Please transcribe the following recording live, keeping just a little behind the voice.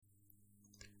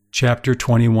Chapter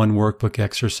 21 Workbook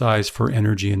Exercise for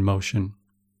Energy and Motion.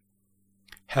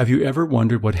 Have you ever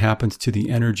wondered what happens to the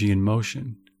energy and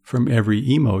motion from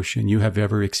every emotion you have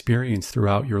ever experienced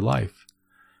throughout your life?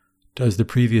 Does the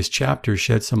previous chapter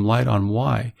shed some light on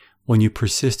why, when you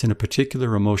persist in a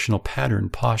particular emotional pattern,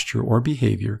 posture, or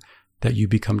behavior, that you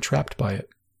become trapped by it?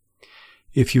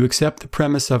 If you accept the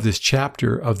premise of this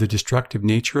chapter of the destructive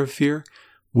nature of fear,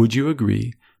 would you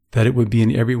agree that it would be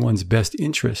in everyone's best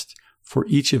interest for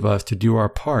each of us to do our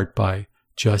part by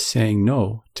just saying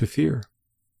no to fear?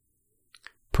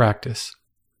 Practice.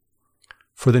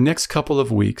 For the next couple of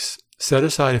weeks, set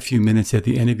aside a few minutes at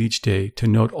the end of each day to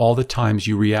note all the times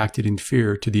you reacted in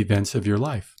fear to the events of your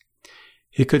life.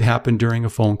 It could happen during a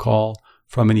phone call,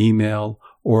 from an email,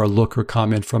 or a look or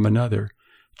comment from another.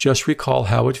 Just recall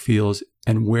how it feels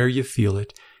and where you feel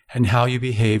it, and how you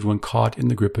behaved when caught in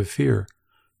the grip of fear.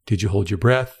 Did you hold your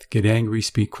breath, get angry,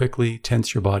 speak quickly,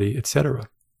 tense your body, etc.?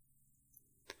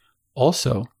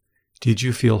 Also, did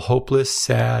you feel hopeless,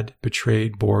 sad,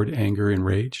 betrayed, bored, anger,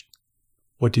 enraged?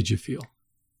 What did you feel?